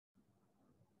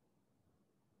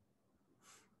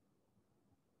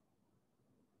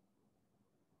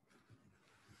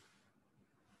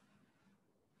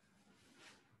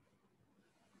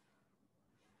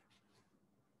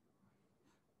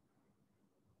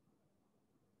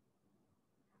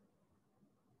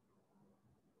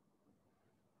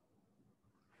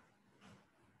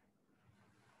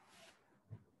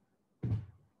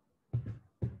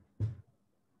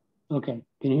Okay,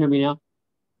 can you hear me now?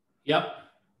 Yep.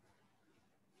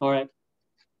 All right.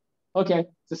 Okay,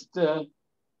 just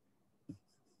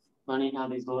funny how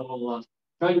these little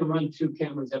trying to run two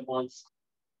cameras at once,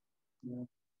 you know,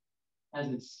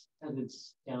 has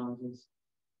its challenges.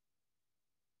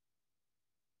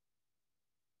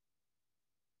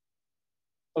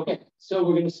 Okay, so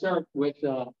we're going to start with.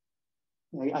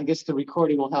 I guess the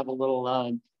recording will have a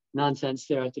little nonsense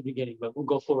there at the beginning, but we'll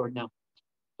go forward now.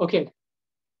 Okay,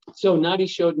 so Nadi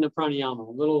Shodhana Pranayama,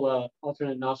 a little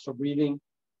alternate nostril breathing.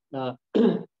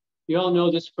 You all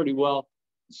know this pretty well,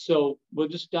 so we'll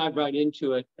just dive right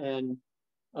into it. And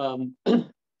I'm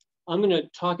going to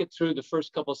talk it through the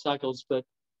first couple of cycles, but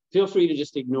feel free to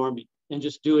just ignore me and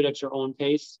just do it at your own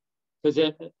pace,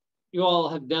 because you all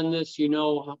have done this. You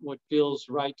know what feels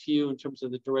right to you in terms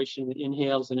of the duration of the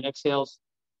inhales and exhales.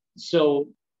 So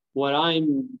what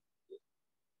I'm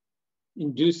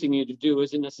inducing you to do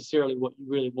isn't necessarily what you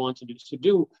really want to do. So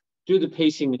do the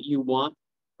pacing that you want,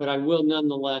 but I will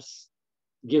nonetheless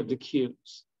give the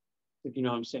cues, if you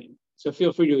know what I'm saying. So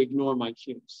feel free to ignore my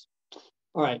cues.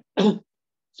 All right.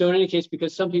 So in any case,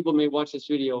 because some people may watch this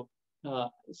video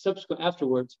subsequent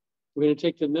afterwards, we're going to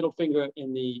take the middle finger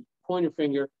and the pointer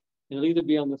finger, and it'll either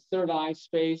be on the third eye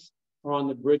space or on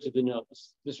the bridge of the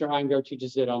nose. Mr. Iyengar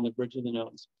teaches it on the bridge of the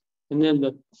nose. And then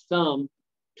the thumb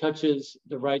touches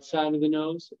the right side of the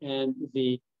nose, and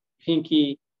the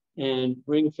pinky and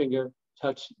ring finger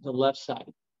touch the left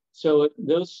side. So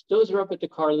those are up at the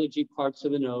cartilagey parts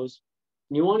of the nose.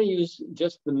 And you want to use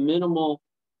just the minimal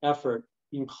effort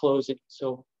in closing.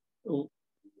 So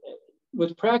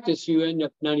with practice, you end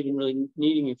up not even really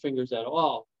needing your fingers at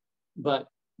all. But,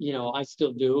 you know, I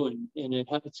still do. And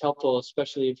it's helpful,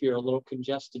 especially if you're a little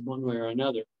congested one way or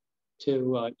another,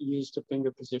 to use the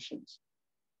finger positions.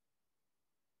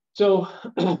 So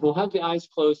we'll have the eyes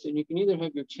closed, and you can either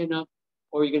have your chin up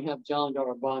or you can have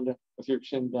Jalandhara Bandha with your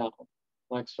chin down,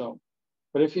 like so.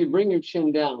 But if you bring your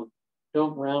chin down,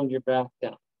 don't round your back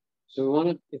down. So we want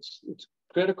to, it's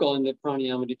critical in the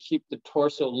pranayama to keep the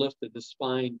torso lifted, the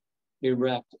spine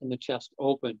erect, and the chest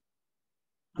open.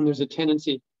 And there's a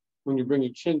tendency, when you bring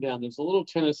your chin down, there's a little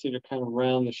tendency to kind of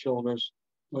round the shoulders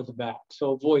or the back.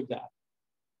 So avoid that.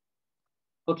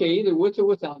 Okay, either with or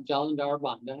without Jalandhara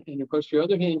Bandha. And of course, your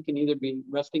other hand can either be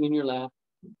resting in your lap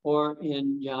or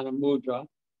in Jnana Mudra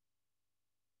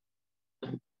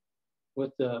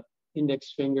with the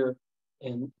index finger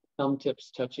and thumb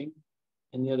tips touching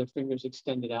and the other fingers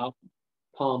extended out,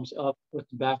 palms up with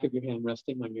the back of your hand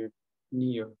resting on your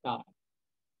knee or thigh.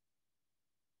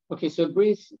 Okay, so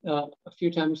breathe a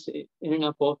few times in and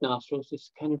out both nostrils,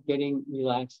 just kind of getting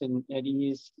relaxed and at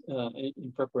ease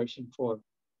in preparation for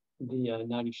the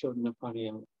Nadi Shodhana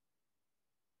Pranayama.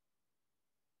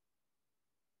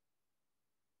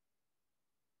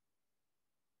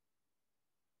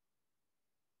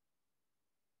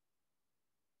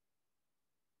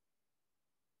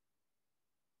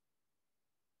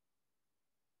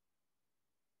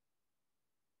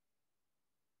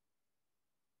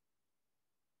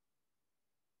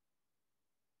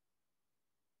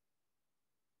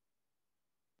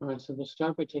 All right, so we'll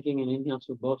start by taking an inhale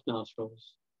through both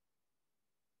nostrils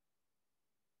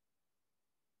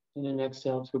and an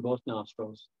exhale through both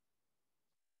nostrils.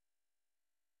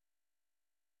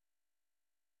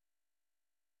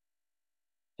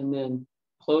 And then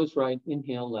close right,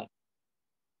 inhale left.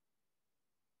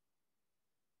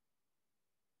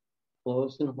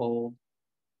 Close and hold.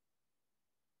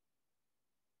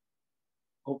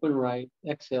 Open right,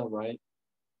 exhale right.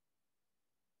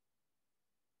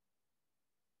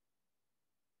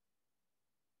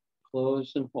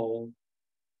 Close and hold.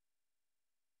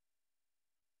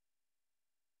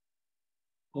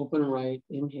 Open right,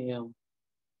 inhale.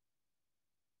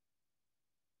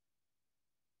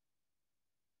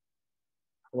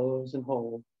 Close and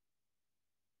hold.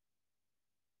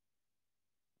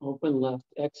 Open left,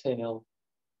 exhale.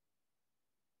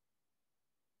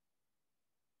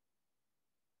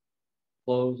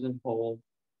 Close and hold.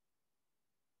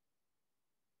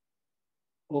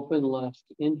 Open left,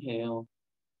 inhale.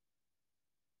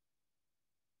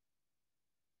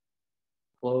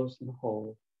 Close and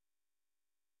hold.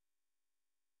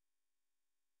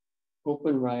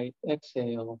 Open right,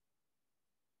 exhale.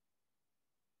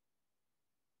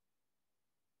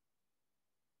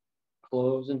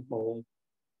 Close and hold.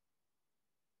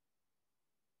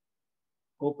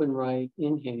 Open right,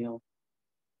 inhale.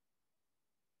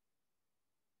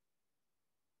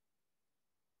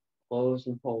 Close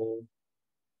and hold.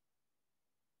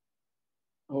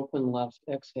 Open left,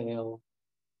 exhale.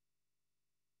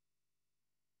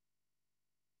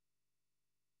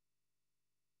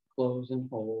 Close and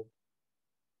hold.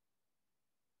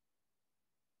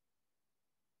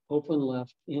 Open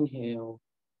left, inhale,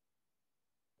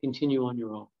 continue on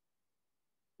your own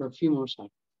for a few more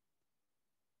seconds.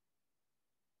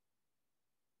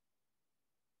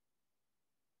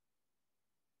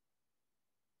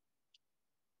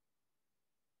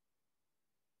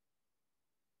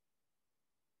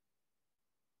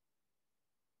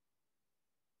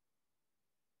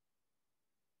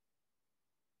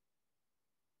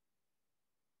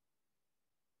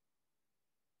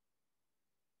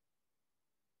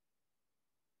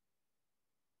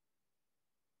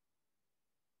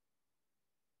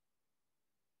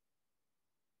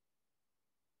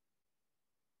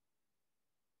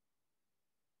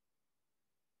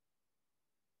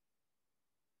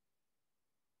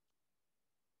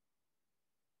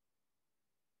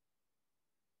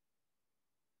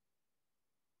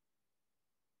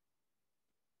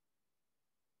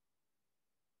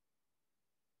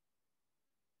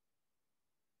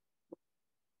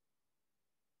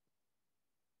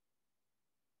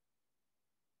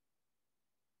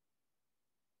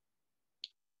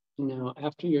 Now,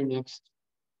 after your next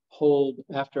hold,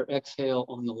 after exhale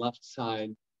on the left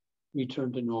side,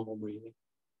 return to normal breathing.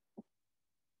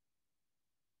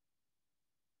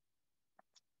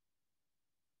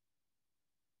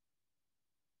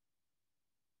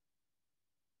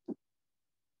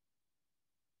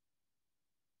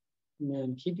 And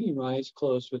then keeping your eyes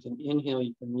closed with an inhale,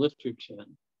 you can lift your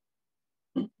chin.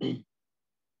 And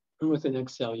with an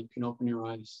exhale, you can open your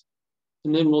eyes.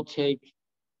 And then we'll take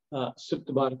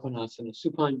Supta Baddha Konasana,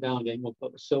 supine bound angle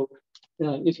pose. So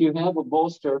if you have a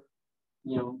bolster,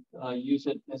 use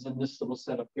it as in this little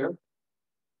setup here.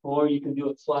 Or you can do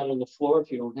it flat on the floor if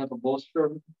you don't have a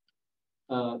bolster.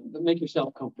 But make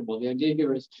yourself comfortable. The idea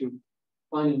here is to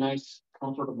find a nice,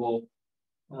 comfortable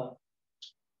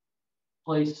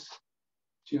place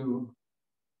to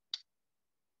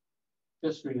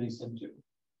just release into.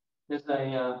 As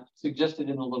I suggested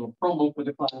in a little promo for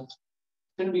the class,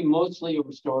 it's going to be mostly a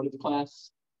restorative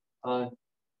class. There'll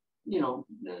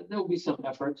be some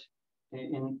effort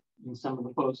in some of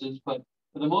the poses, but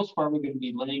for the most part, we're going to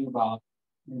be laying about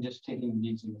and just taking it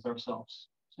easy with ourselves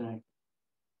tonight.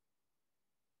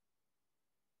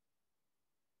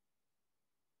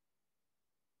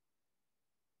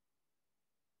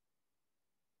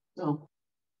 So,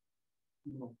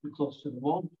 be close to the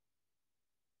wall.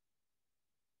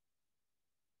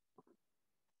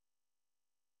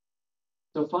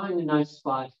 So find a nice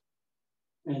spot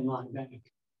and lie back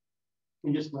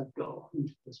and just let go.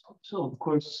 So of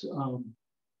course,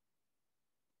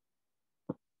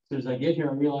 as I get here,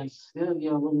 I realize, a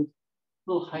little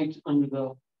height under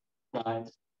the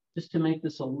thighs, just to make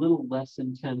this a little less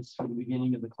intense from the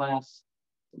beginning of the class.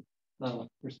 So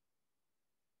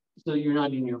you're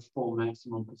not in your full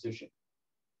maximum position.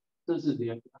 This is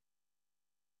the idea.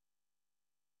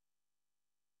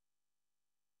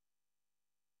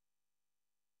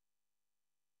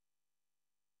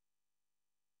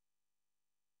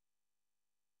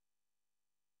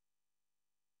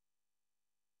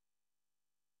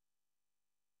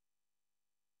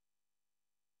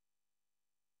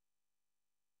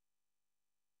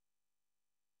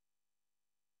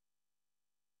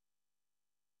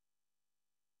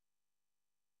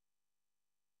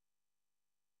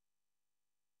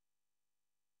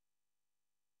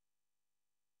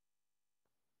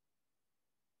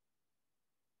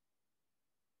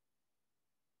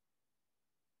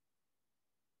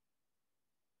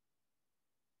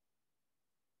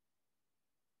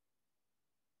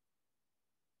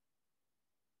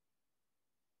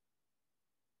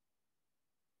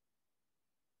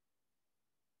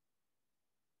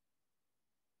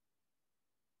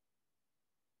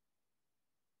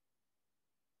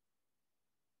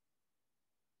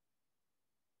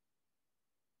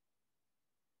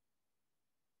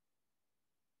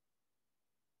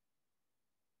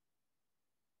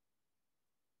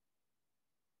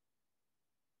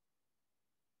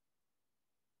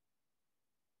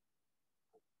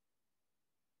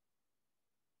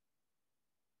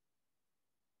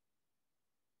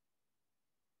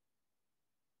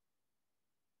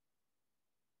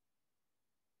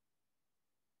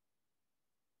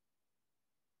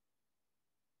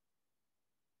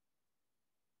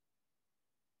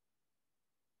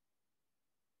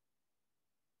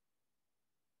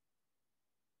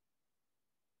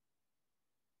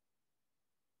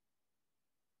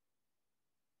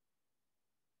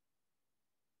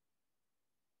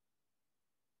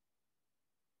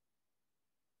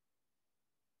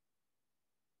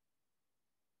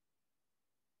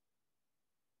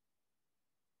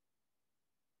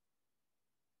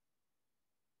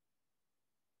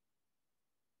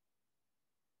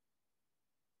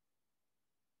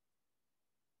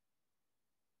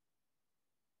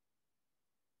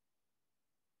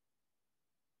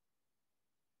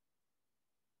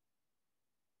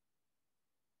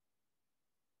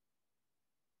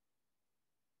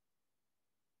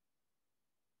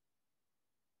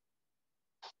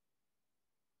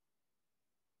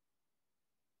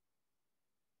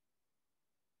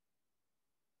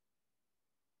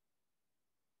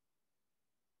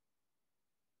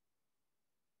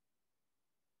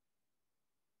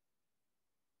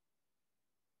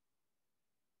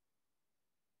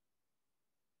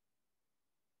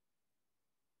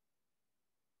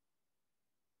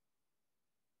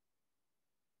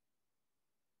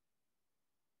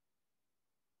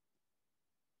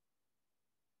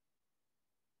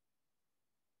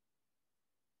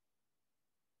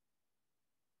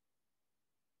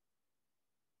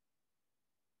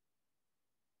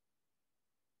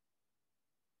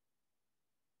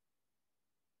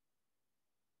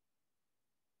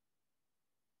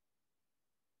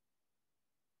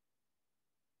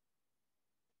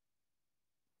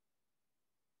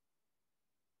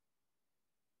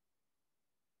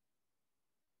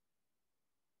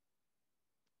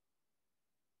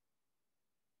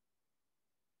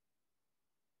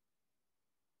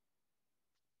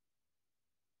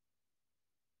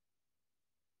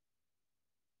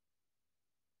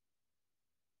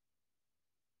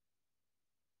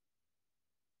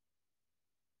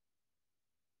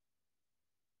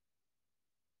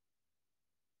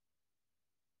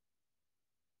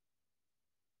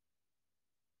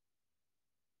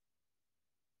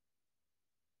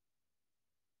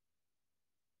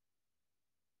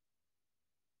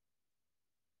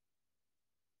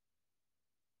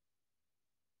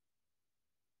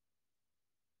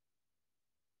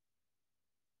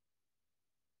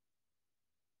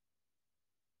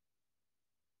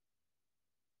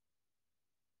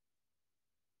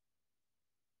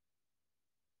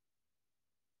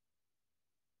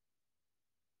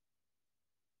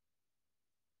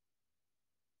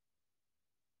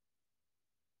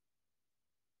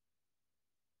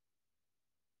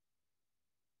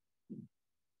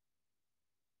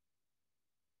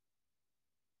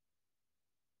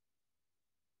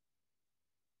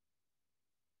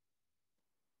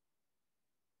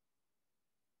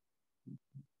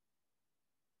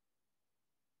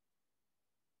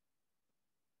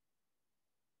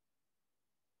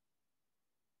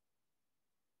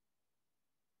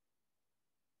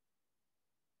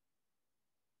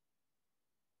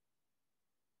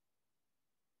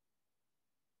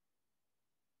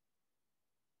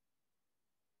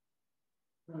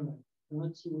 All right,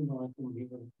 let's move on from here.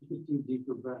 Take a few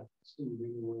deeper breaths and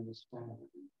bring awareness back.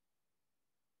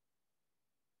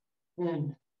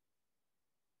 And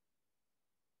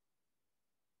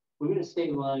we're going to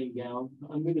stay lying down.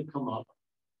 I'm going to come up.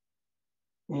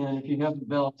 And if you have the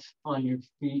belt on your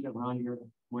feet around your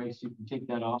waist, you can take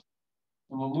that off.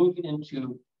 And we'll move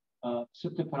into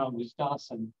Supta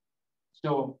Padangusthasana.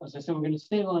 So, as I said, we're going to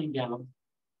stay lying down.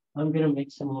 I'm going to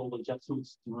make some little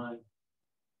adjustments to my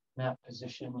mat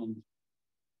position and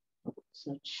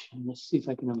such. And let's see if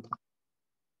I can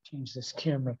change this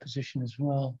camera position as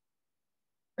well.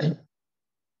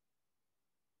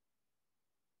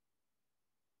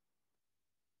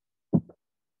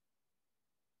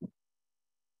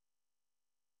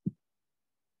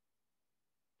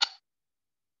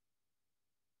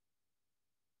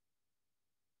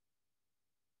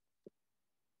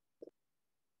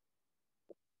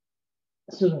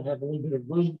 So I have a little bit of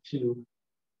room to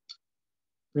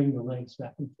bring the legs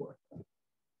back and forth. All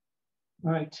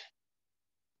right.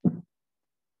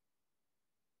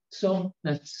 So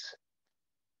that's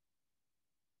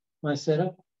my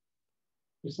setup,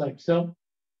 just like so.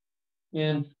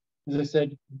 And as I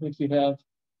said, if you have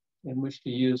and wish to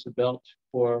use a belt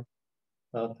for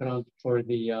the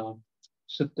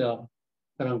Supta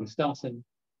Padangusthasana,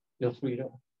 feel free to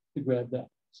grab that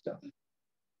stuff.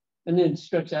 And then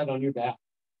stretch out on your back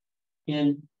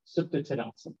in Supta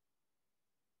Tadasana.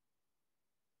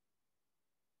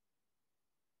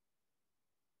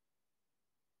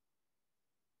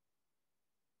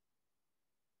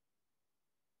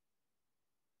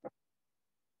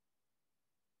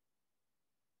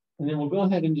 And then we'll go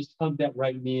ahead and just hug that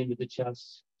right knee into the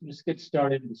chest. Just get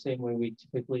started the same way we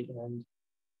typically end.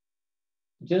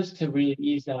 Just to really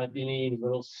ease out any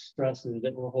little stresses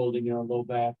that we're holding in our low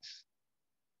backs,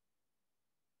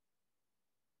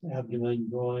 abdomen,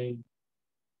 groin.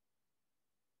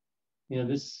 You know,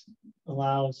 this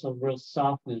allows some real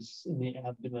softness in the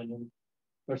abdomen. And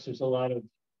of course, there's a lot of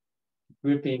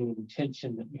gripping and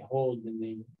tension that we hold in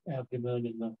the abdomen,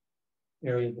 in the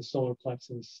area of the solar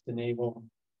plexus, the navel.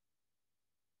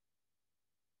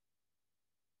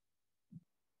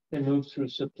 Then move through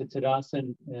Supta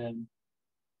Tadasana and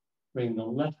bring the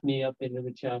left knee up into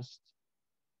the chest.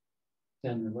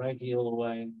 Send the right heel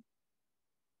away.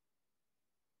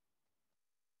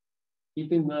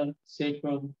 Keeping the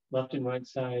sacrum, left and right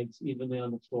sides evenly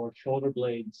on the floor, shoulder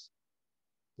blades,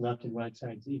 left and right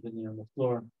sides evenly on the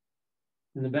floor.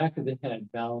 And the back of the head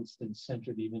balanced and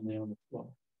centered evenly on the floor.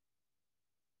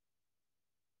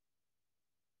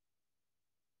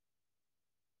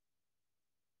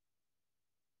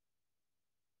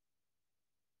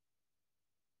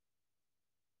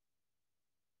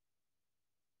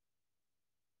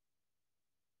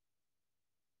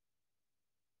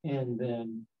 And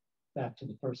then back to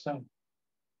the first side.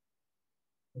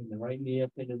 Bring the right knee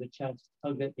up into the chest,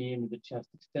 hug that knee into the chest,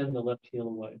 extend the left heel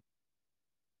away.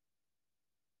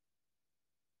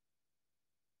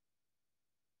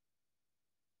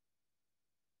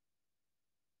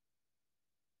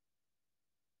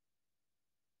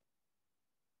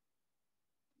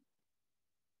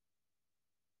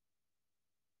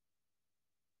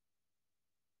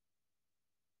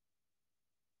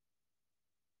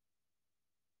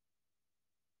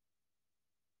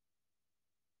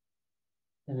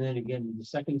 And then again, to the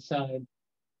second side,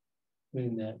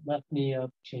 bring that left knee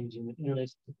up, changing the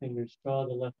interlace of the fingers, draw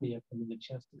the left knee up into the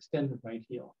chest, extend the right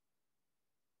heel.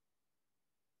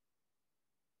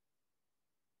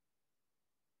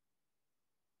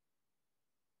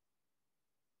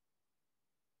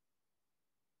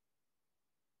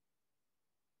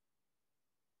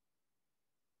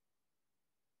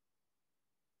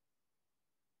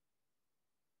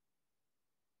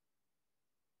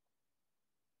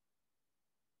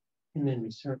 And then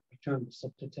return to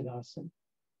Supta Tadasana.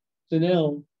 So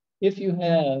now, if you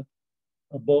have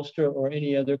a bolster or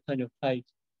any other kind of height,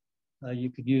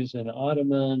 you could use an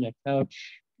ottoman, a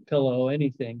couch, pillow,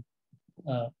 anything.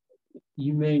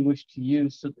 You may wish to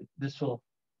use, so that this will,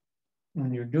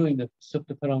 when you're doing the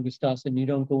Supta Padangusthasana, you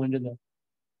don't go into the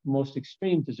most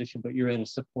extreme position, but you're in a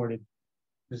supported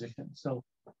position. So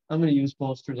I'm going to use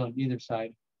bolsters on either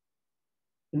side.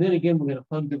 And then again, we're going to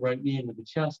hug the right knee into the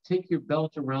chest. Take your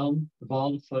belt around the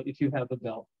ball of the foot if you have a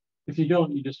belt. If you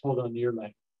don't, you just hold on to your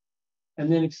leg. And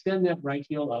then extend that right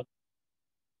heel up.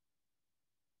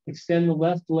 Extend the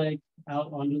left leg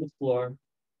out onto the floor.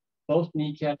 Both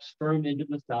kneecaps firm into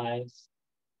the thighs.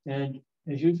 And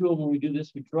as usual, when we do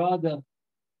this, we draw the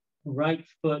right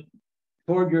foot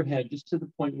toward your head, just to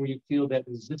the point where you feel that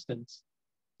resistance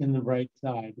in the right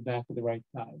thigh, the back of the right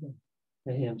thigh,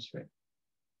 the hamstring.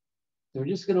 So we're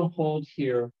just going to hold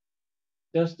here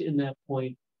just in that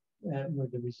point where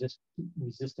the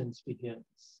resistance begins.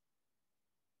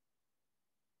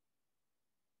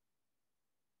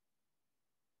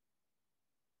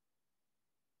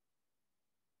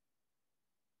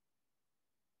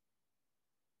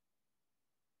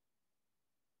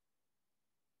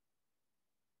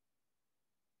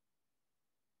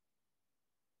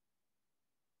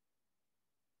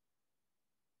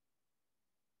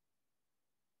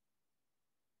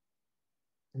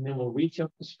 And then we'll reach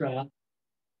up the strap,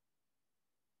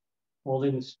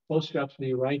 holding both straps with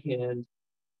your right hand,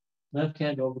 left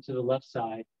hand over to the left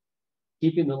side,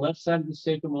 keeping the left side of the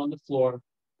sacrum on the floor.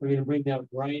 We're going to bring that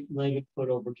right leg and foot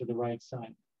over to the right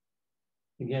side.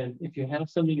 Again, if you have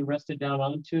something to rest it down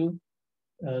onto,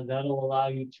 that'll allow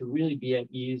you to really be at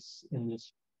ease in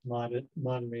this modified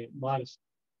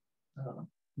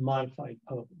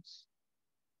pose.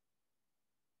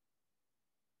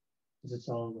 Because it's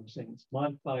all of those things.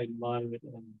 Modified, moderate,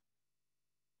 and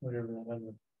whatever that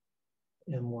other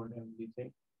M word you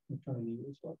think I'm trying to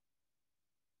use. What?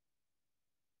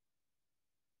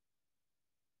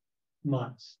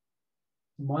 Modest.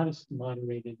 Modest,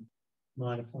 moderated,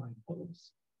 modified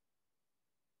pose.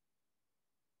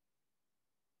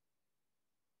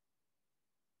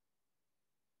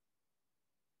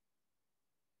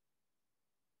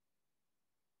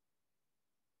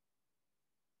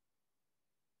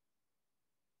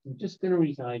 I'm just going to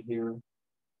reside here.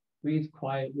 Breathe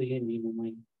quietly and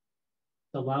evenly,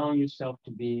 allowing yourself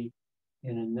to be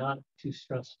in a not too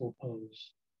stressful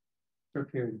pose for a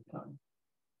period of time.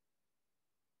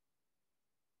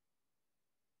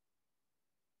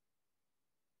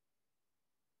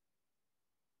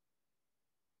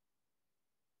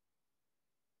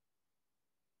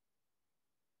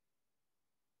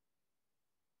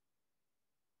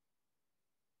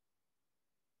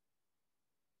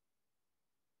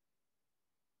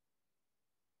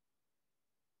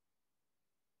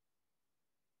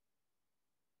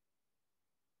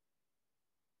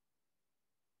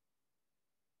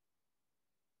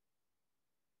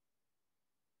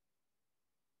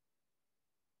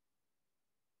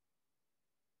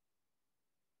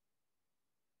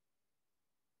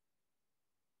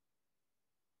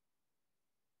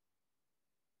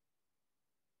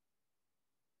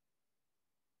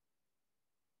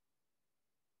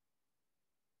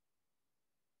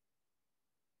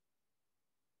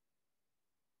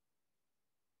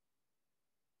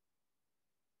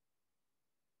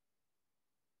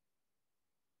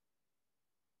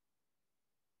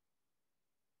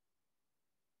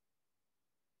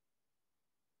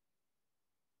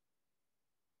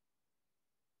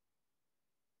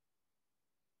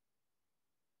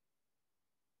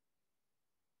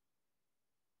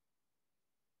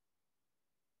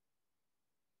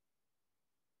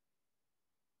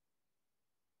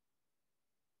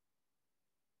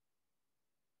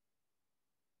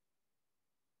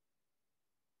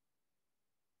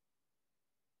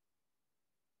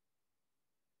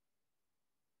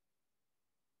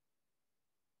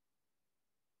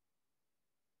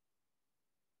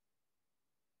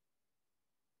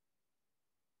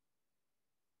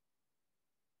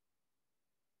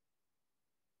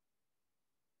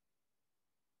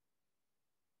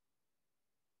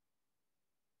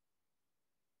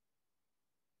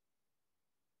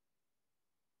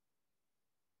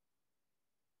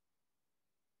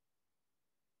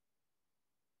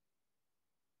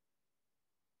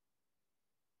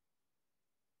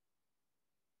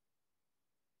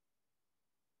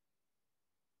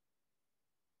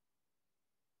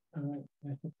 All right,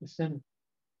 back up the center.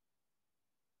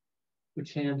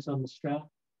 Put your hands on the strap,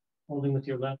 holding with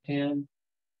your left hand,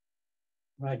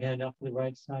 right hand up to the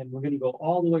right side. We're going to go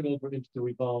all the way over into the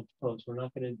revolved pose. We're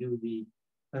not going to do the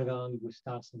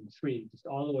Gustasana 3, just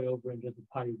all the way over into the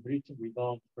Parivrita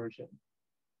revolved version.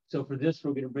 So for this,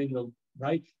 we're going to bring the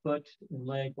right foot and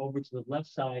leg over to the left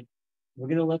side. We're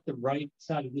going to let the right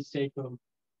side of the sacrum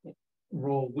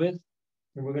roll with,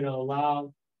 and we're going to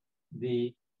allow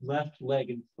the left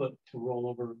leg and foot to roll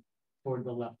over toward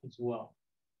the left as well.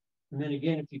 And then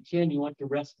again, if you can, you want to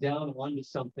rest down onto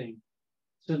something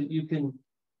so that you can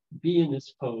be in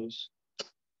this pose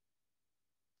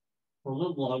for a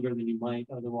little longer than you might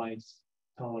otherwise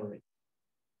tolerate.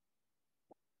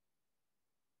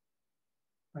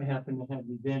 I happen to have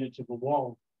the advantage of a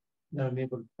wall that I'm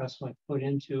able to press my foot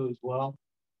into as well.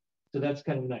 So that's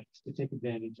kind of nice to take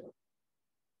advantage of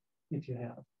if you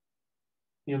have.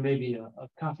 You know, maybe a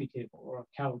coffee table or a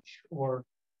couch or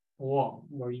a wall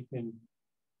where you can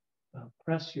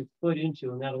press your foot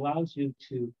into, and that allows you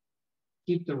to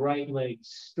keep the right leg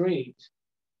straight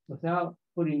without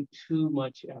putting too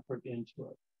much effort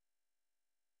into it.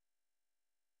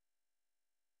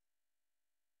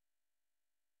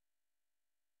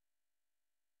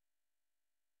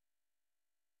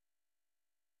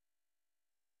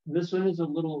 This one is a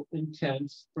little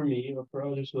intense for me or for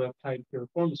others who have tight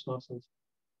piriformis muscles.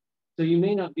 So you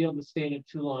may not be able to stay in it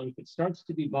too long. If it starts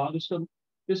to be bothersome,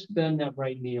 just bend that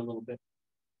right knee a little bit.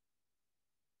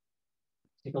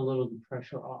 Take a little of the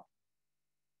pressure off.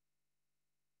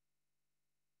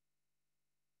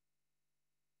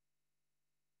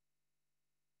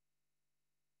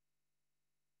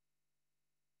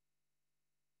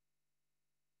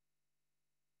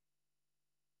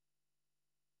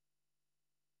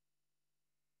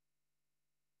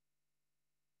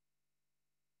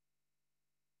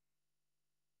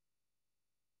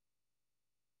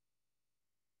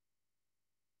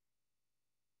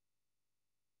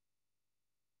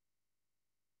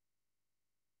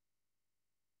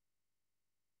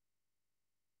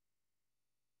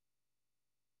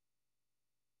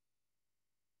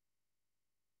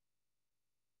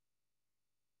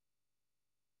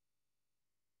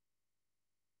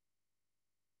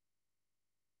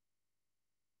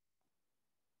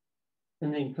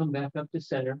 And then come back up to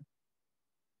center.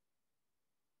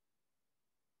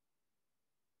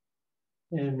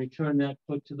 And return that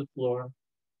foot to the floor.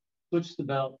 Switch the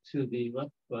belt to the left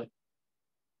foot.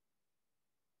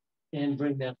 And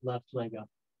bring that left leg up.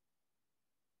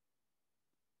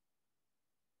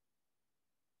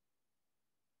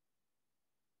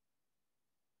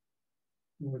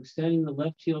 And we're extending the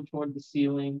left heel toward the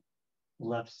ceiling, the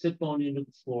left sit bone into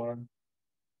the floor.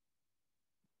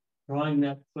 Drawing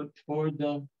that foot toward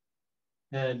the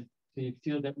head so you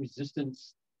feel that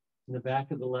resistance in the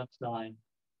back of the left thigh.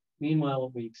 Meanwhile,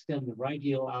 we extend the right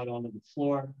heel out onto the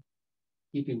floor,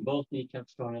 keeping both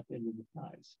kneecaps drawn up into the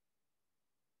thighs.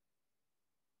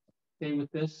 Stay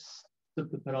with this,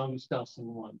 Supta Padangusthasana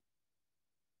 1.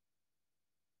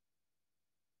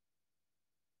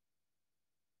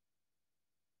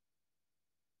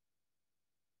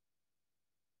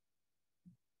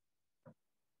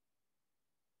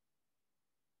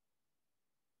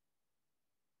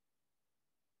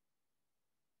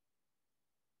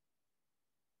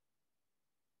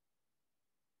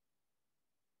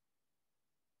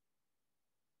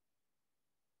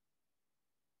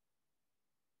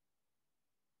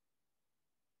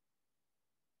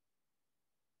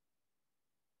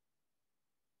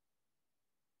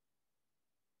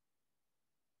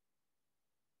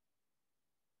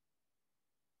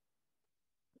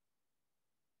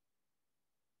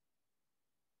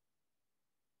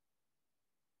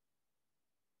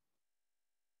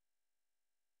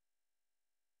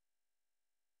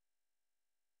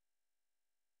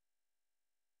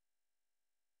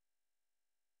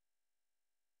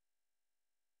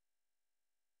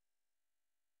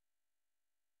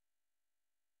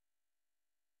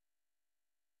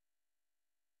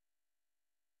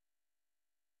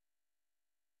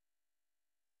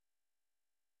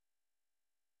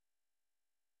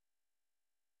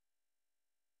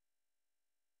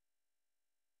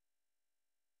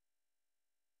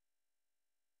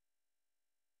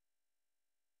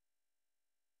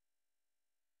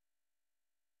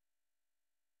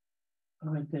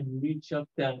 All right, then reach up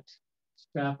that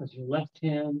strap with your left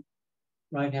hand,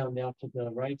 right hand out to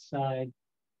the right side.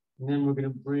 And then we're going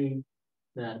to bring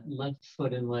that left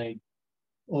foot and leg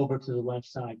over to the left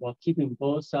side while keeping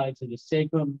both sides of the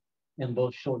sacrum and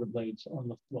both shoulder blades on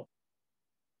the floor.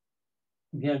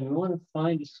 Again, we want to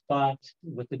find a spot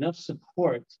with enough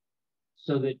support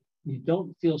so that you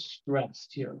don't feel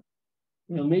stressed here.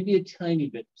 You know, maybe a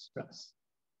tiny bit of stress.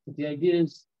 But the idea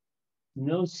is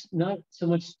not so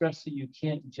much stress that you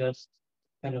can't just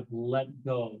kind of let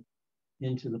go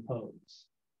into the pose.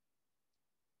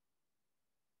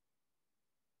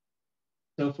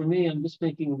 So for me, I'm just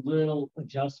making little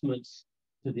adjustments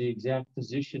to the exact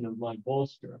position of my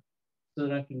bolster so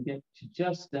that I can get to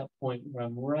just that point where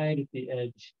I'm right at the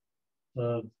edge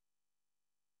of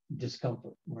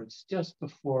discomfort, where it's just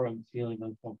before I'm feeling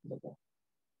uncomfortable.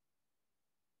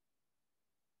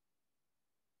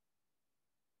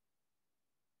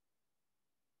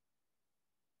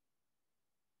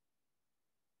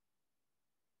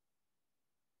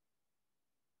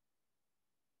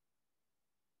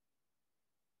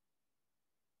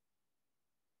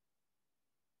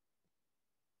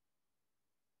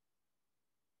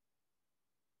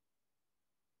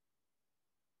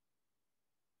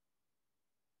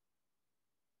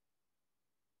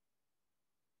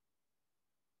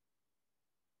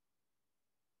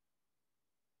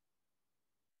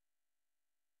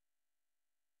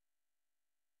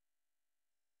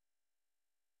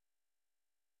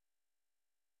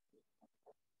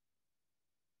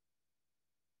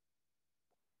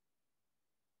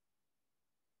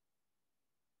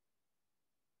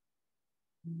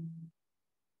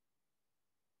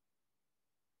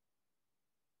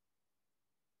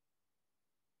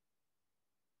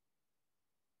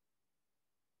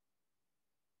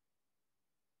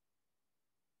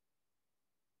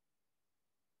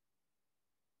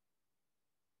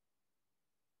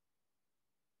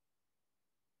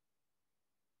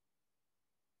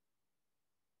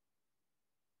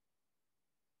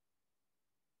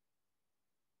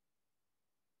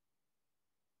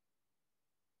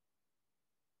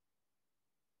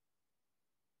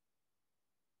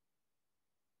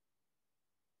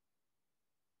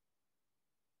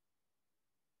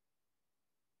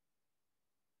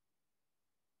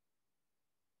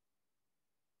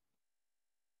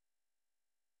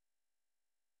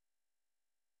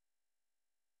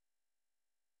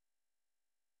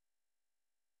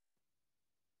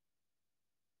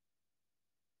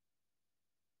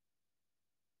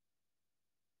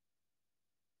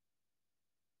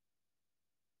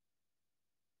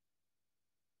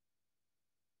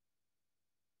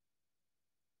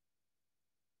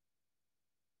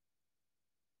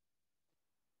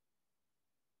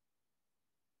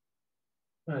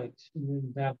 All right, and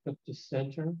then back up to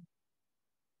center.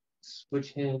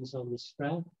 Switch hands on the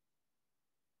strap.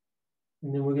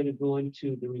 And then we're going to go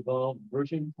into the revolved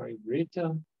version,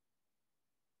 Parita.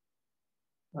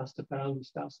 Hasta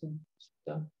Parangastasana.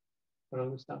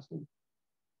 Parangastasana.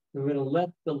 We're going to let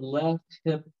the left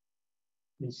hip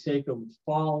and sacrum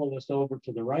follow us over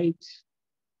to the right.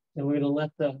 And we're going to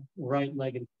let the right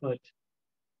leg and foot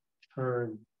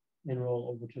turn and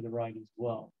roll over to the right as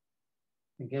well.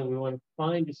 Again, we want to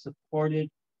find a supported,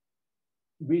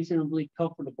 reasonably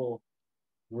comfortable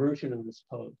version of this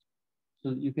pose so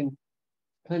that you can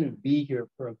kind of be here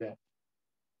for a bit.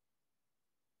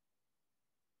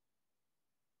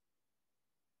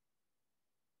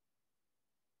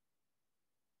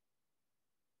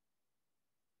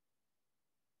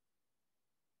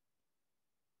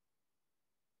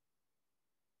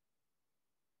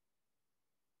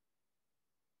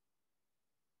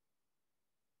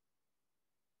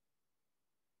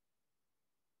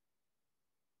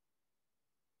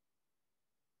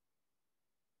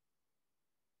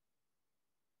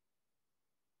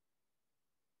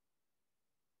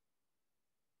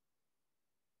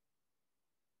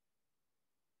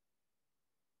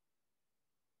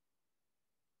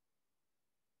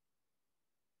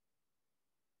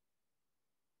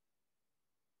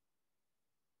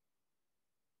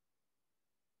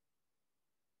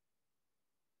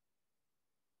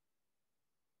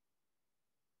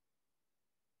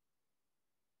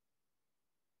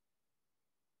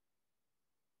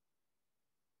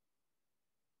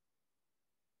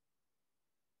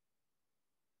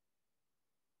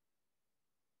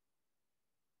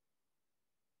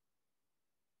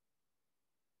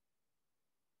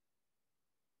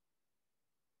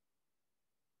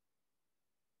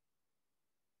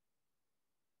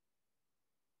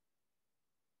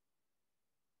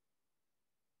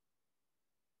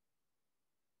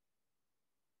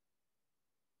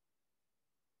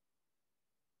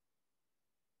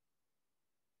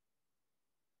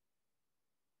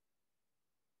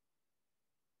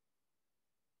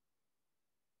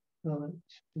 And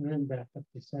then back up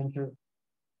to center.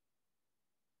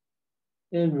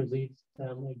 And release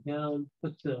that leg down.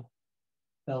 Put the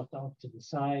belt off to the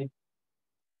side.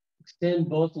 Extend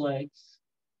both legs.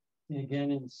 And again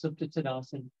in Supta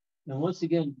Tadasana. And once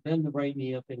again, bend the right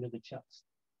knee up into the chest.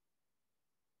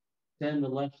 Extend the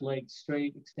left leg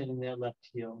straight, extending that left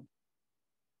heel.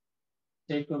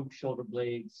 Sacrum, shoulder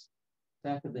blades,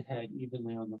 back of the head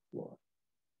evenly on the floor.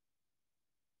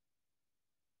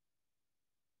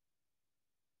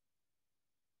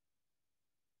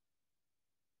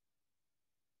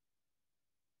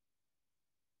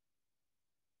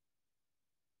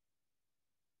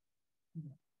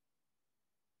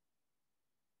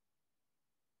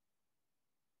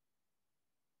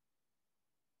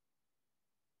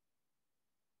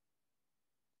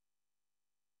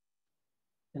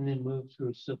 And then move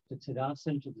through Supta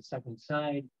Tadasana to the second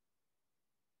side,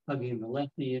 hugging the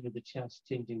left knee into the chest,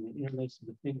 changing the interlace of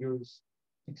the fingers,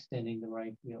 extending the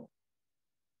right heel.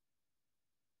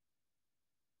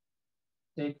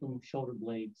 Sacrum, shoulder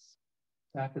blades,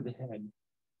 back of the head,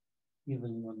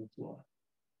 evenly on the floor.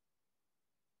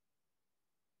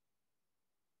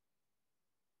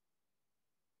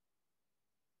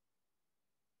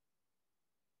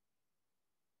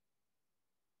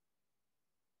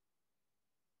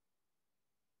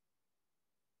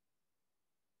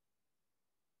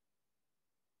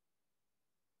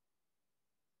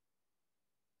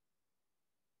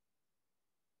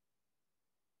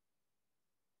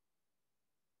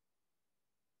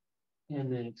 And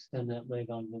then extend that leg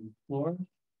on the floor.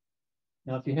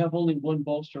 Now, if you have only one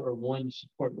bolster or one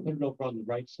support, put it over on the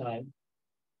right side,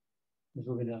 because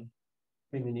we're going to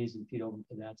bring the knees and feet over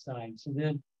to that side. So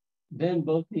then bend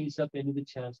both knees up into the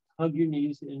chest, hug your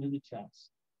knees into the chest,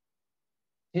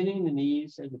 pinning the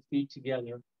knees and the feet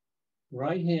together.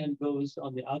 Right hand goes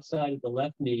on the outside of the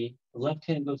left knee, the left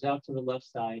hand goes out to the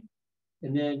left side,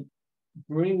 and then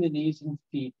bring the knees and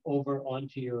feet over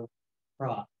onto your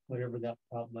prop, whatever that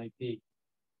prop might be,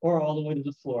 or all the way to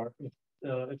the floor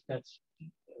if that's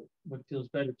what feels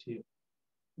better to you,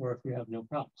 or if you have no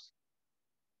props.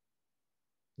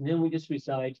 And then we just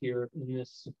reside here in this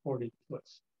supported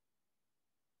twist.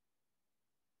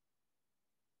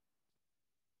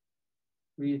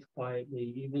 Breathe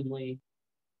quietly, evenly,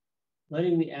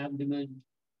 letting the abdomen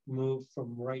move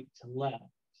from right to left,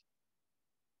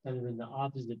 kind of in the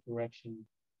opposite direction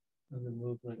of the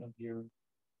movement of your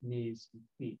knees and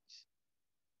feet.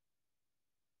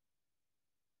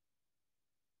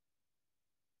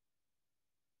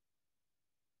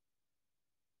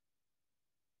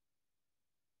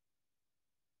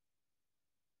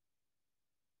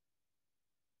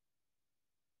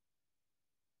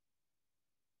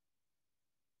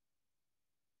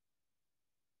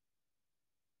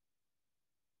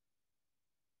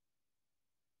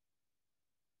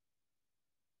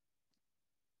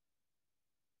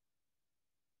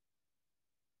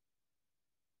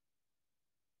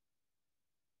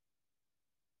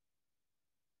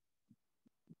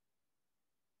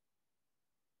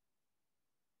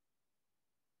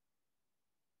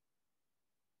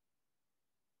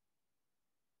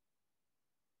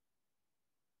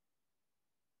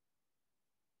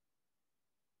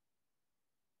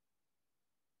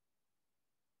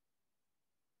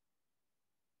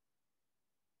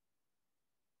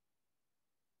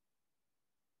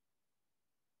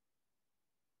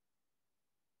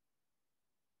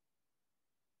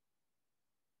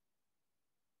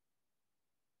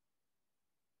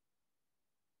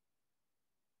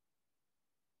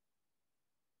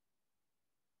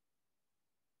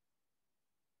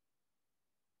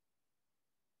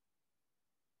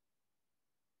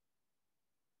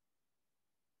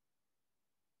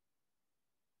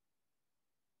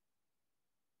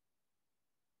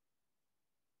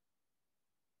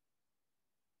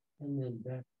 And then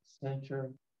back to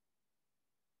center.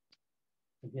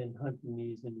 Again, hug the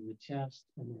knees into the chest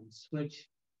and then switch.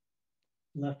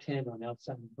 Left hand on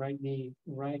outside of right knee,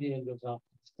 right hand goes off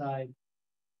to the side,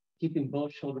 keeping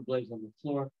both shoulder blades on the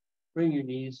floor. Bring your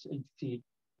knees and feet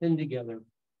in together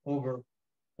over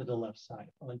to the left side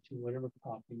onto whatever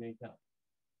prop you may have.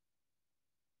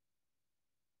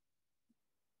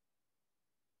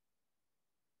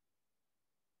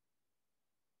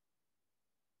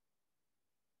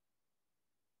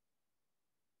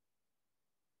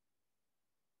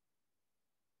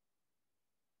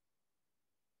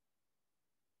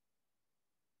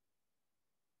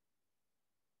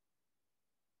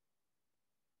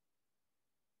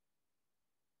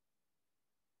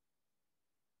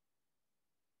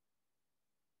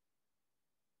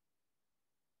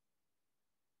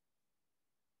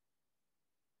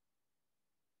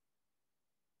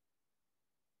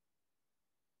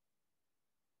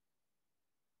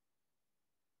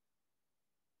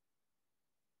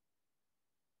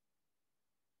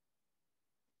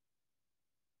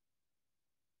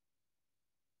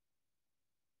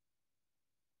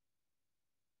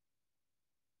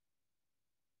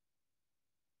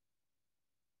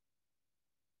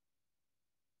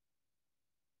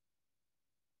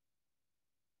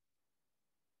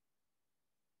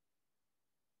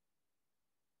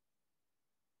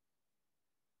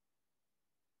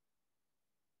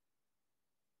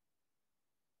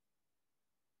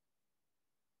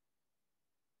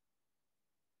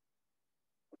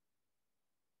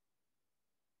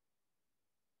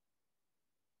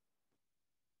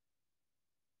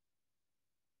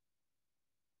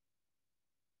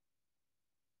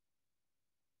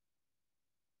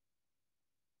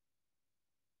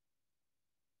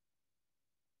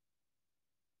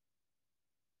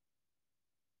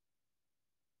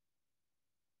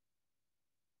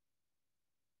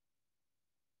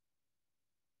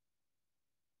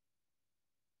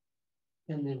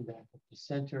 And then back up to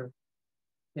center.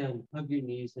 And hug your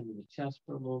knees into the chest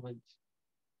for a moment.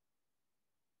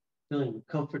 Feeling the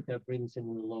comfort that brings in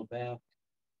the low back.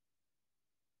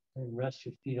 And rest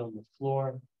your feet on the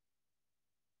floor.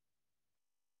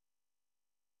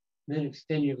 Then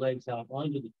extend your legs out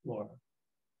onto the floor.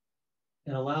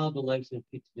 And allow the legs and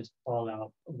feet to just fall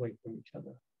out away from each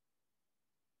other.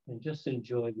 And just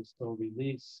enjoy this slow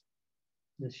release,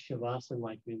 this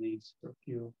Shavasana-like release for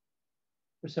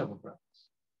several breaths.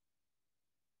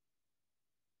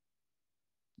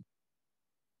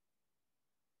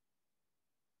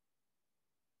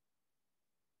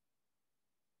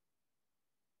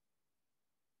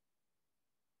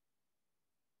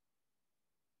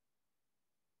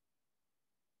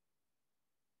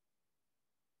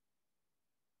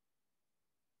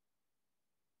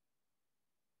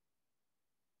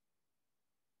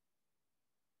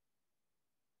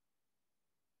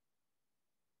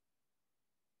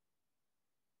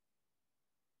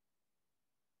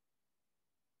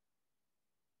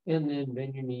 And then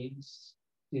bend your knees,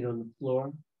 feet on the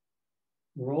floor,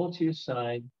 roll to your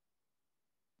side,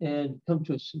 and come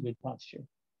to a submit posture.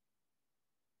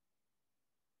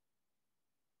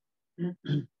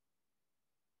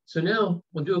 So now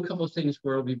we'll do a couple of things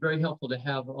where it'll be very helpful to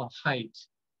have a height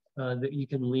that you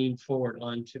can lean forward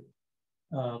onto.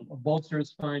 A bolster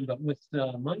is fine, but with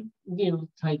my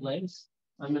tight legs,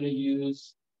 I'm going to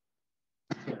use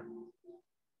here.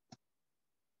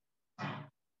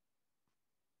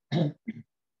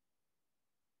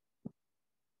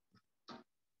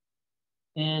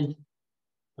 And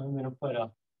I'm going to put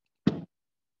a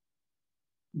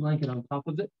blanket on top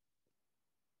of it.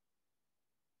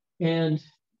 And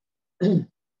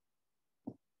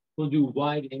we'll do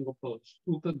wide angle pose,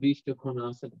 Upavishta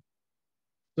Konasana.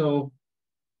 So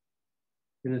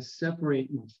I'm going to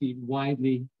separate my feet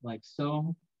widely like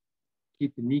so.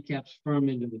 Keep the kneecaps firm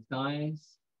into the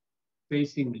thighs,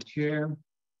 facing the chair.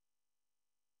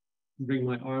 Bring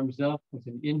my arms up with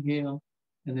an inhale.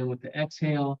 And then with the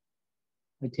exhale,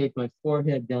 I take my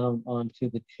forehead down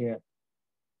onto the chair.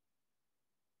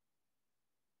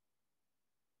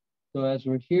 So as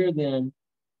we're here then,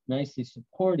 nicely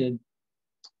supported,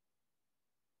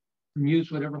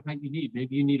 use whatever height you need.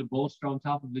 Maybe you need a bolster on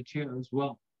top of the chair as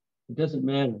well. It doesn't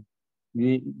matter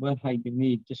what height you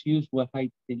need. Just use what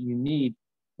height that you need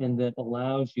and that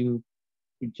allows you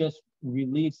to just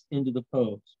release into the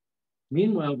pose.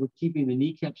 Meanwhile, we're keeping the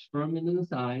kneecaps firm into the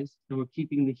thighs and we're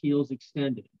keeping the heels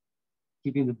extended,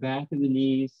 keeping the back of the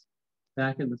knees,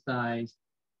 back of the thighs,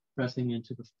 pressing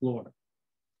into the floor.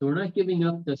 So we're not giving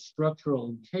up the structural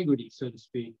integrity, so to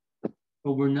speak,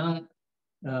 but we're not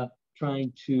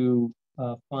trying to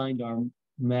find our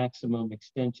maximum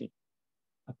extension.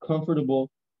 A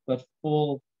comfortable but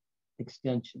full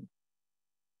extension.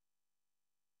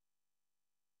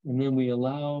 And then we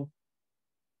allow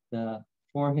the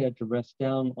forehead to rest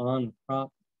down on the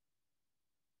prop.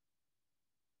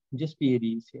 And just be at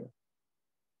ease here.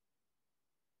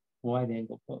 Wide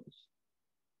angle pose.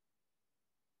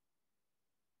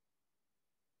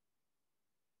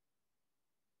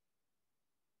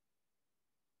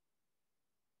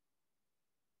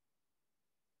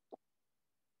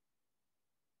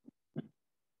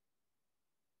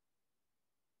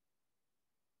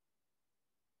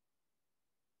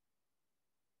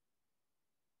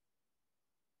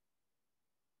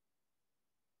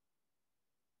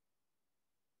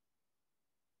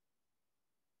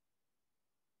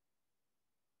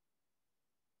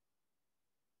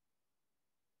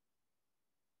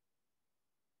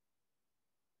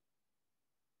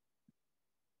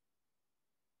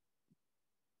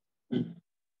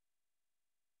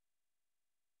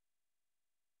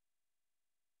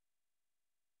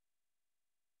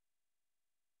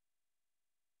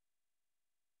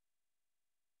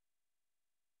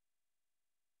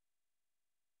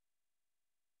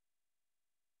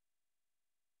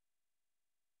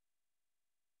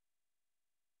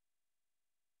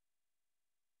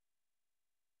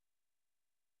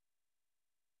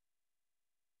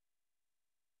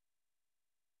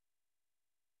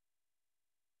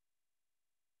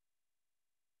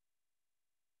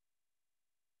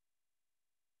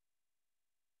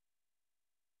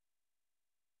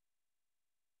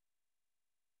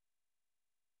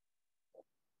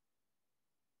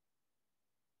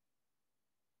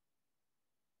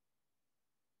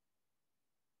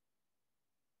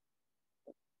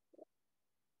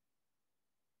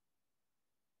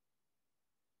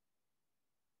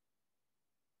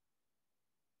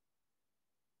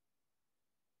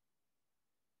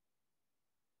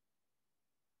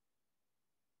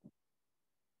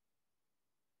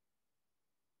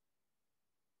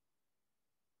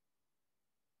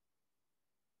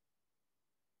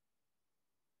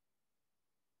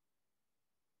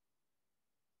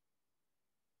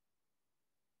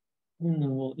 And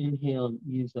then we'll inhale and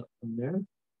ease up from there.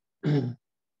 And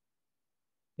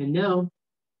now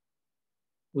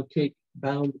we'll take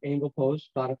bound angle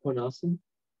pose, Baddha Konasana,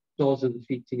 soles of the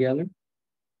feet together.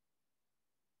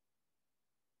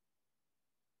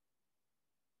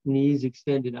 Knees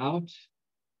extended out.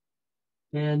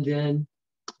 And then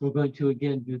we're going to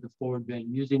again do the forward bend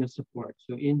using a support.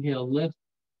 So inhale, lift,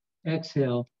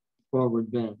 exhale,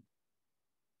 forward bend.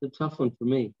 It's a tough one for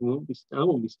me. I won't be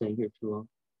staying here too long.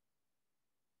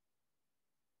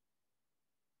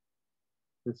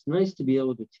 It's nice to be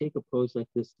able to take a pose like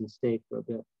this and stay for a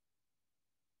bit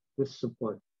with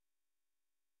support.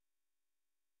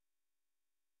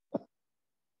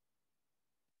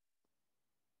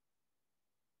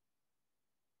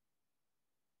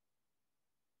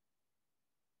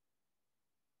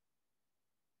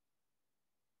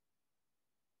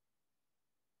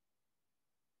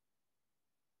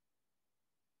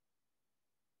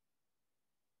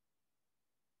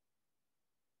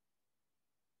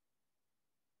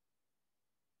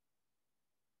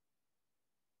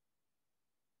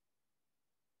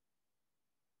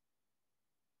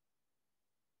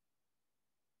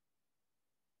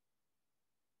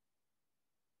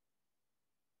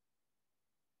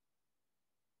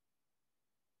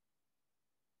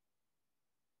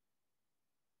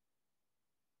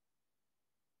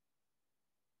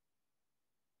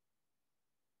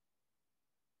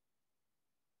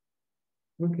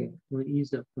 Okay, we'll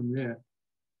ease up from there.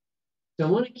 So I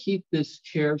want to keep this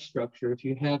chair structure if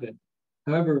you have it.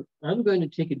 However, I'm going to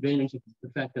take advantage of the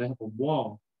fact that I have a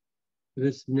wall for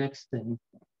this next thing.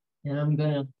 And I'm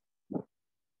going to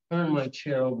turn my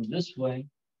chair over this way.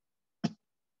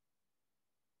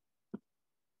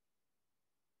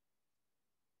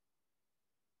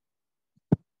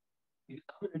 I'm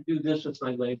going to do this with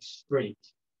my legs straight.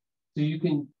 So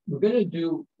we're going to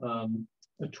do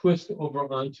a twist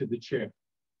over onto the chair.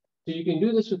 So you can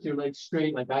do this with your legs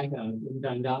straight like I have in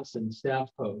Dandasana, staff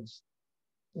pose.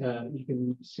 You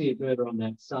can see it better on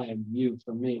that side view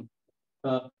from me.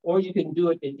 Or you can do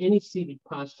it in any seated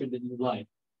posture that you like.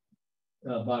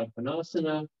 Baddha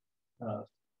Konasana,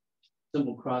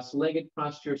 simple cross-legged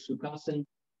posture, Sukhasana.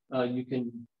 You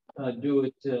can do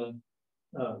it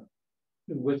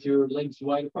with your legs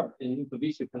wide apart in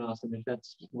Upavisa Konasana, if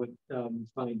that's what you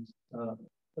find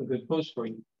a good pose for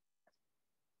you.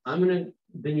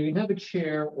 Then you have a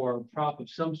chair or a prop of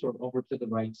some sort over to the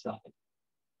right side.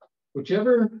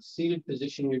 Whichever seated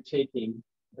position you're taking,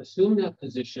 assume that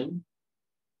position.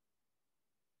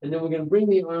 And then we're going to bring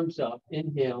the arms up,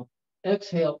 inhale,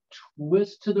 exhale,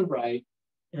 twist to the right,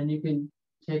 and you can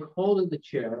take hold of the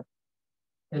chair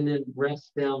and then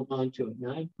rest down onto it.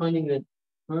 Now I'm finding that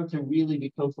in order to really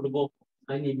be comfortable,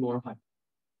 I need more height.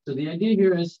 So the idea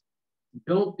here is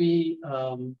don't be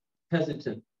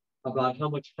hesitant about how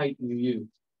much height you use.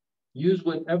 Use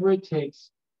whatever it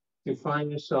takes to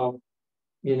find yourself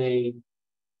in a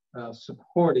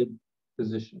supported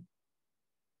position.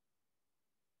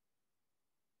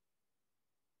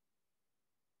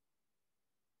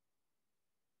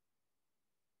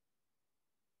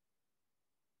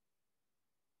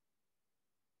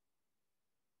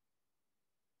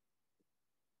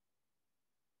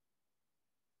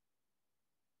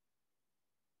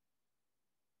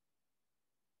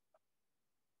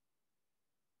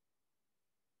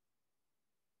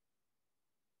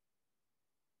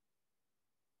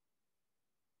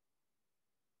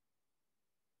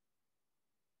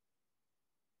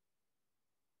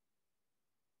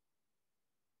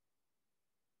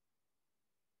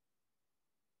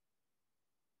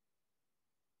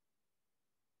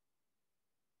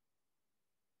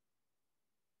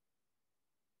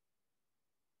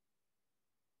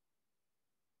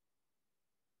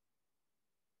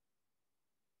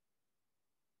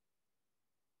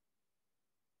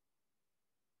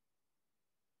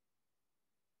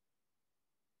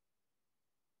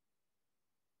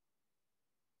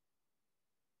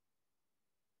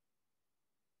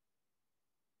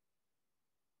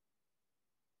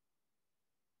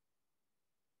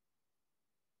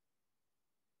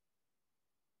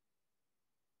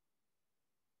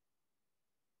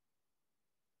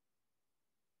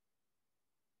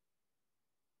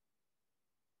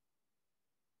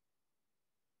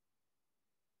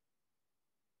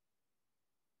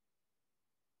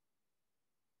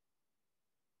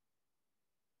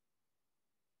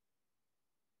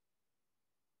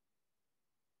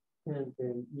 And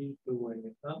then ease your way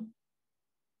up.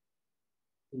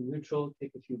 In neutral,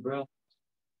 take a few breaths.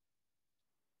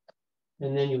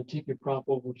 And then you'll take your prop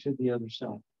over to the other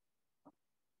side.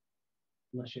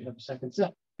 Unless you have a second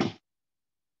set.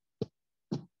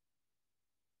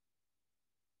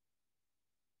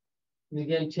 And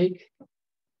again, take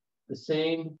the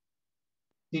same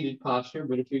seated posture,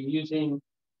 but if you're using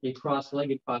a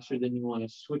cross-legged posture, then you want to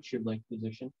switch your leg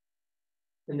position.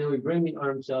 And then we bring the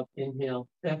arms up, inhale,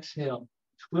 exhale,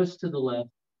 twist to the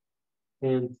left,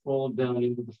 and fold down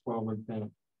into the forward bend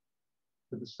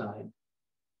to the side.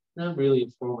 Not really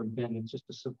a forward bend, it's just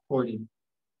a supporting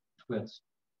twist.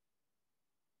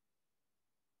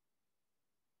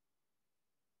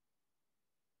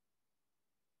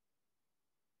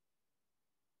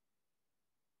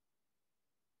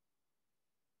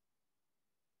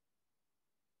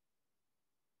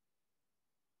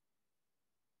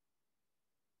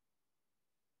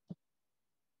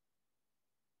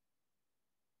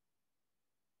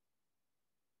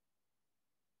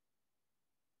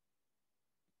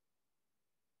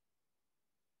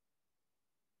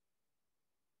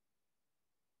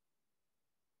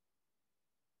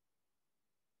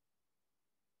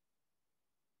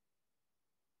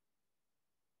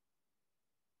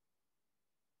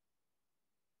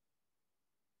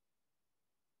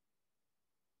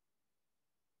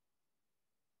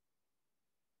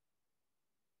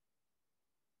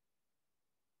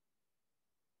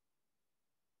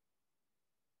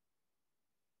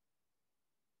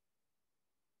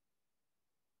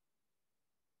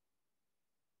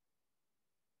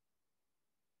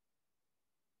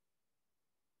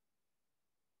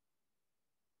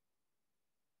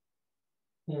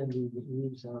 And leave the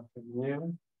ease out from there.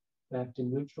 Back to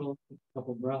neutral, a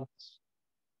couple breaths.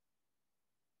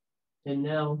 And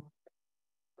now,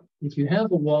 if you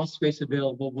have a wall space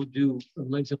available, we'll do a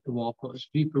legs up the wall pose,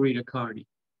 Viparita Kardi.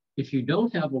 If you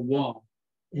don't have a wall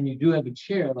and you do have a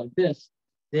chair like this,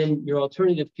 then your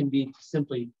alternative can be to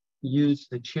simply use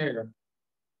the chair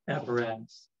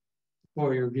apparatus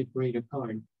for your Viparita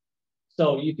Kardi.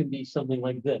 So you can be something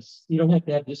like this. You don't have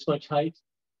to have this much height.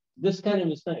 This kind of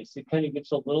is nice. It kind of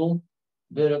gives a little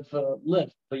bit of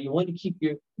lift, but you want to keep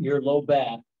your low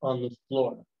back on the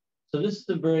floor. So this is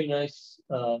a very nice,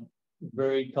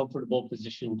 very comfortable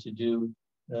position to do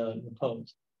the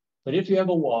pose. But if you have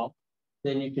a wall,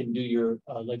 then you can do your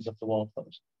legs up the wall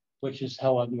pose, which is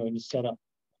how I'm going to set up.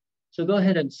 So go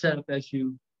ahead and set up as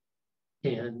you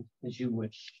can, as you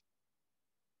wish.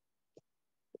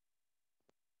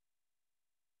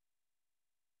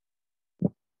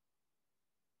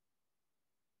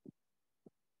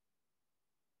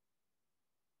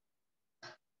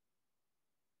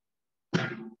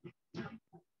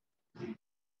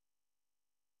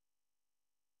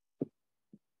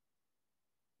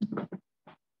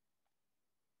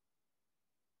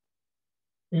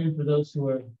 And for those who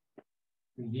are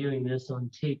reviewing this on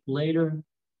tape later,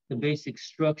 the basic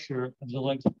structure of the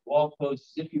legs of the wall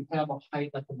posts. If you have a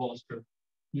height like a bolster,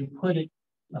 you put it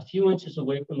a few inches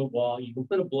away from the wall. You can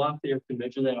put a block there to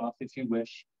measure that off if you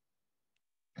wish.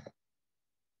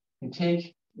 And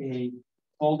take a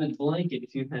folded blanket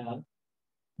if you have,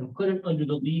 and put it under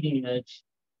the leading edge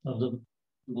of the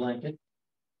blanket.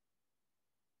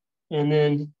 And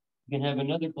then you can have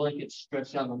another blanket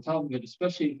stretched out on top of it,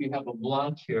 especially if you have a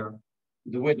block here.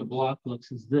 The way the block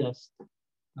looks is this.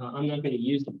 I'm not going to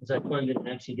use it because I find that it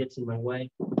actually gets in my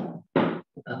way.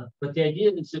 But the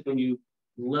idea is that when you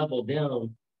level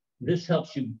down, this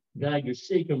helps you guide your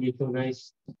sacrum into a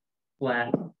nice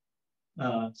flat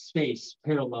space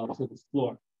parallel to the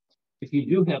floor. If you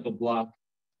do have a block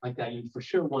like that, you for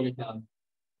sure want to have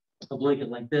a blanket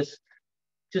like this,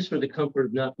 just for the comfort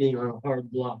of not being on a hard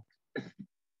block.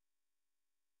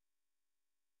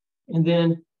 And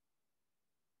then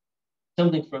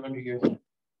something for under your head.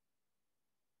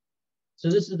 So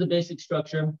this is the basic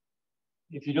structure.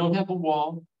 If you don't have a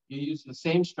wall, you use the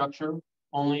same structure,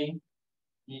 only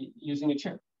using a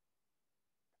chair.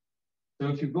 So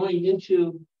if you're going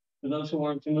into, for those who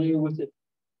aren't familiar with it,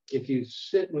 if you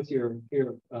sit with your,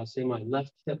 say my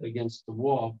left hip against the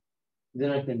wall,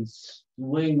 then I can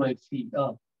swing my feet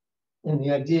up. And the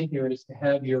idea here is to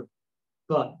have your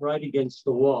butt right against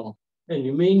the wall. And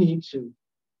you may need to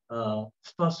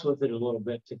fuss with it a little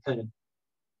bit to kind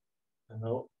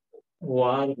of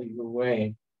waddle your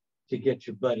way to get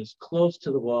your butt as close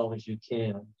to the wall as you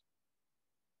can.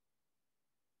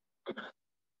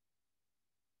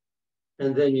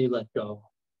 And then you let go.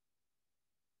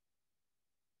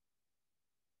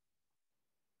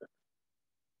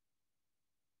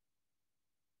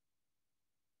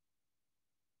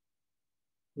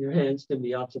 Your hands can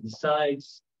be out to the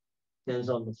sides, hands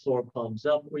on the floor, palms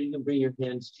up, or you can bring your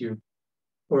hands to your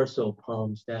torso,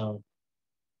 palms down.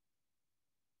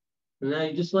 And now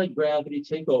you just let gravity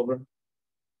take over,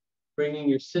 bringing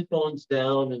your sit bones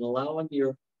down and allowing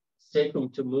your sacrum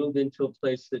to move into a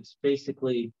place that's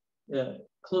basically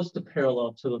close to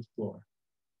parallel to the floor.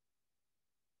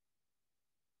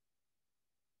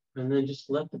 And then just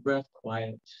let the breath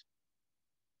quiet.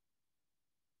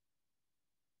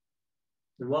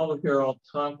 And while we're here, I'll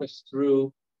talk us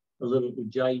through a little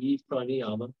Ujjayi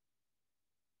pranayama.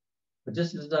 But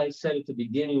just as I said at the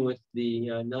beginning with the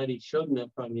Nadi Shodhana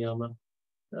pranayama,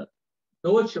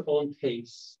 go at your own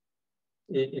pace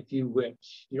if you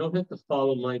wish. You don't have to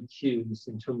follow my cues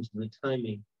in terms of the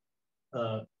timing.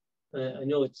 I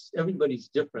know everybody's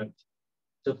different.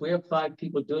 So if we have 5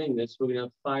 people doing this, we're going to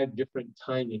have 5 different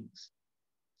timings.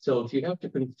 So if you have to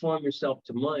conform yourself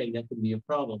to mine, that can be a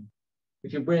problem.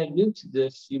 If you're brand new to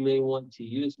this, you may want to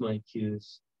use my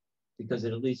cues because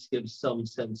it at least gives some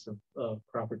sense of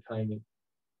proper timing.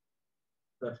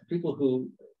 But for people who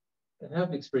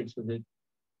have experience with it,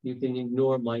 you can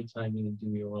ignore my timing and do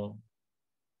your own.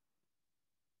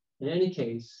 In any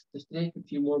case, just take a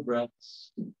few more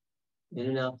breaths in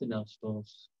and out the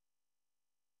nostrils.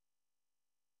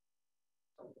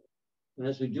 And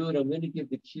as we do it, I'm going to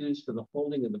give the cues for the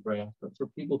holding of the breath. But for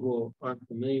people who aren't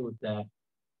familiar with that,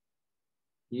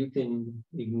 you can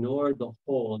ignore the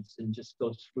holds and just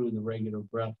go through the regular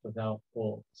breath without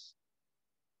holds.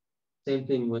 Same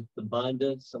thing with the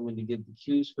bandhas. I'm going to give the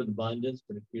cues for the bandhas,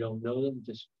 but if you don't know them,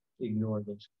 just ignore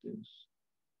those cues.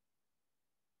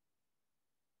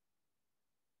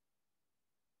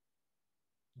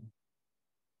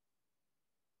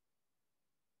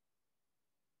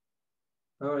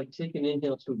 All right, take an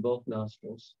inhale through both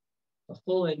nostrils. A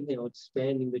full inhale,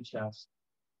 expanding the chest,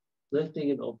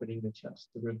 lifting and opening the chest,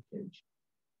 the rib cage.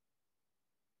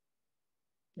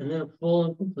 And then a full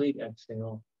and complete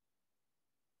exhale.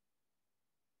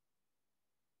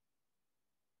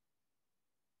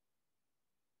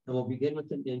 And we'll begin with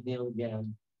an inhale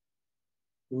again.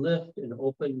 Lift and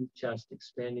open the chest,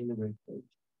 expanding the rib cage.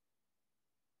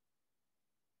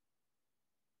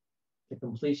 The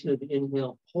completion of the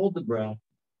inhale, hold the breath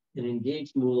and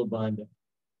engage Mula Bandha.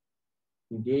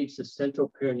 Engage the central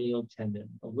perineal tendon,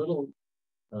 a little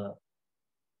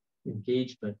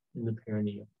engagement in the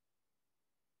perineum.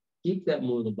 Keep that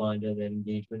Mula Bandha, that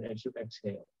engagement, as you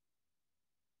exhale.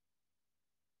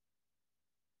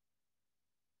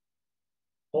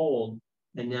 Hold,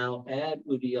 and now add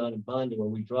Uddiyana Bandha, where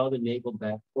we draw the navel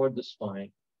back toward the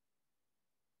spine.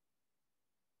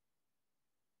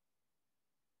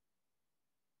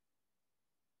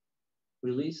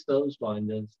 Release those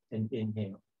bandhas and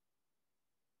inhale.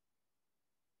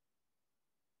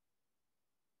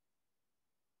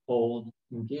 Hold,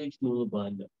 engage Mula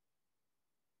Bandha.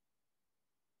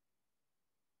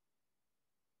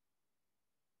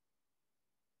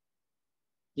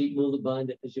 Keep Mula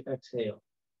Bandha as you exhale.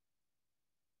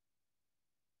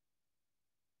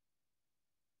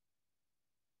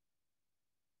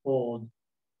 hold,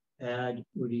 add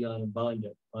Uddiyana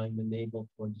Bandha, find the navel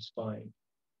toward the spine.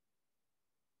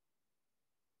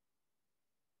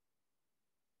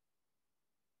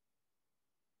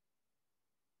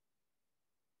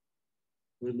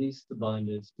 Release the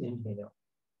bandhas, inhale.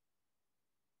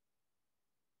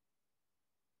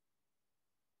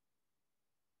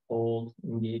 Hold,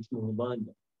 engage Mula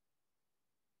Bandha.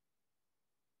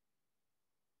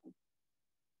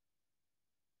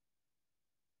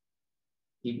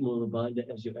 Keep Mula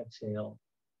Bandha as you exhale.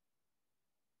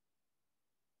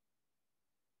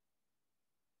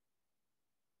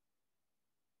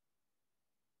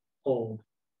 Hold,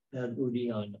 add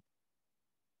Uddiyana.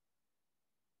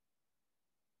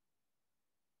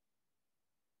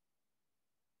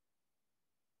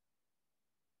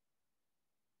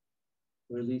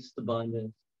 Release the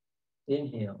bandhas,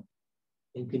 inhale,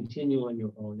 and continue on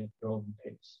your own at your own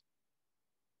pace.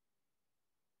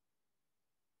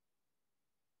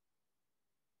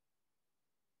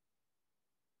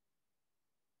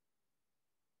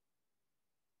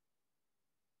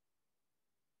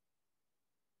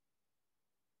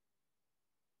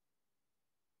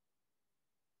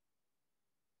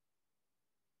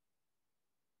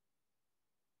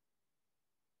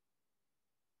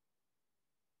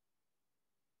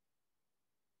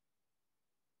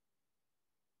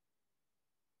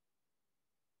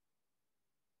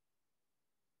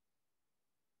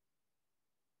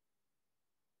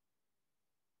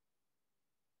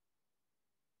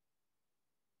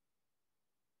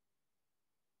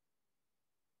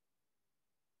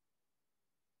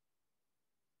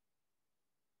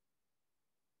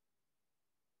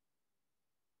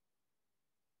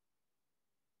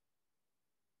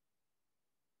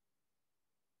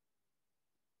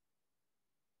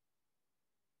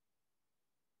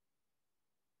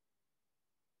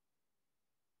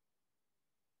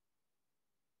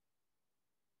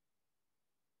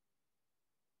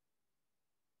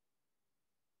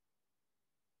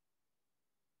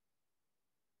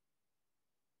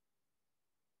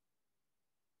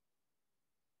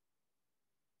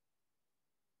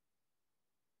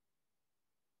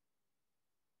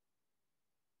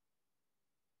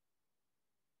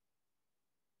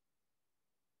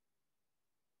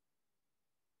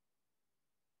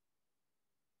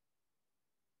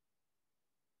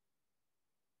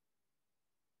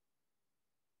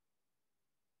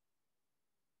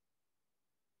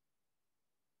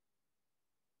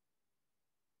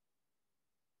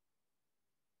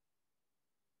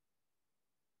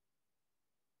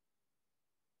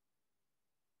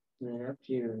 And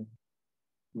after your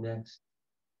next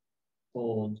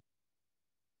hold,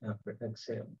 after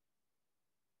exhale,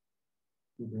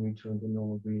 you can return to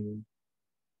normal breathing.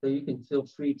 So you can feel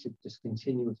free to just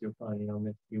continue with your pranayama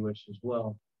if you wish as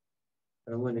well.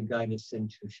 But I'm going to guide us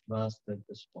into Shavasana at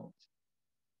this point.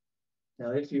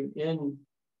 Now, if you're in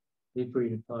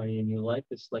Viparita Pranayama and you like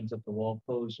this legs up the wall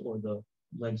pose or the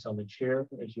legs on the chair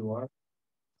as you are,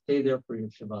 stay there for your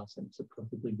Shavasana. It's a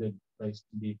perfectly good place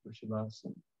to be for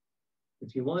Shavasana.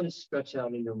 If you want to stretch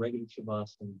out into regular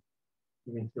Shavasana,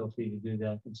 you can feel free to do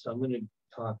that. And so I'm going to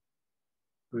talk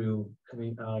through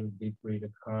coming out of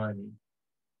Viparita Karani.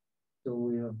 So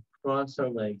we have cross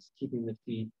our legs, keeping the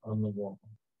feet on the wall.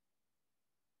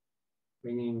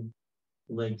 Bringing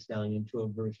the legs down into a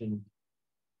version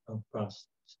of cross,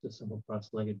 just a simple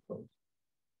cross-legged pose.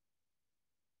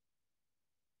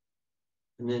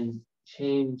 And then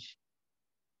change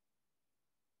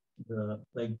the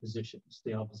leg positions,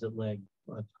 the opposite leg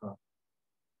on top.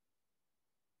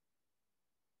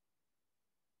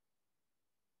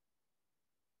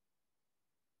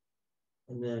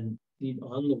 And then feet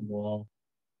on the wall,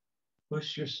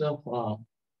 push yourself up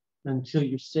until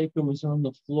your sacrum is on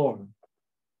the floor.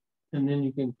 And then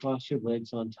you can cross your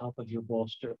legs on top of your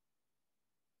bolster.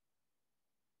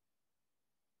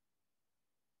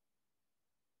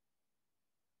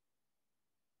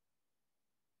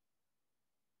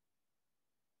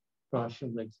 Cross your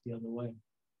legs the other way.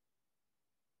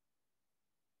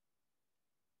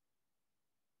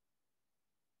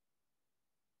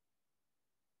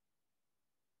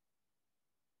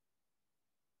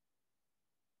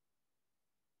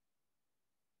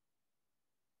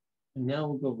 And now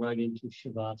we'll go right into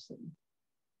Shavasana.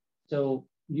 So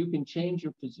you can change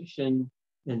your position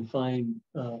and find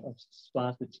a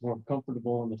spot that's more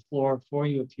comfortable on the floor for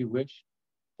you if you wish,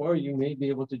 or you may be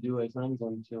able to do as I'm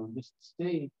going to, and just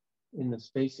stay in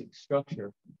this basic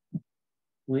structure,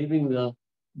 leaving the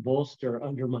bolster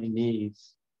under my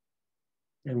knees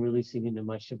and releasing into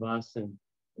my Shavasana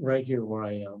right here where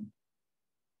I am.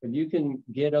 But you can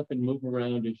get up and move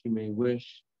around as you may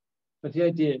wish. But the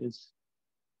idea is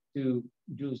to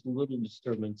do as little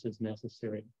disturbance as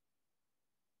necessary.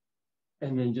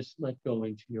 And then just let go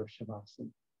into your Shavasana.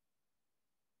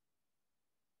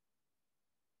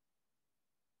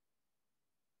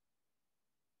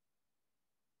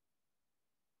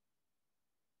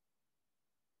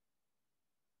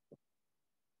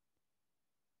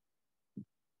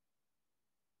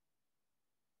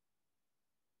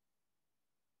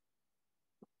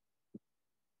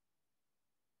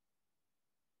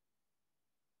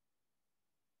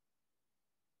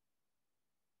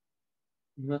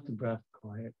 Let the breath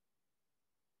quiet.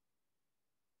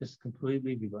 Just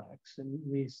completely relax and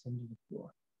release into the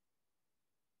floor.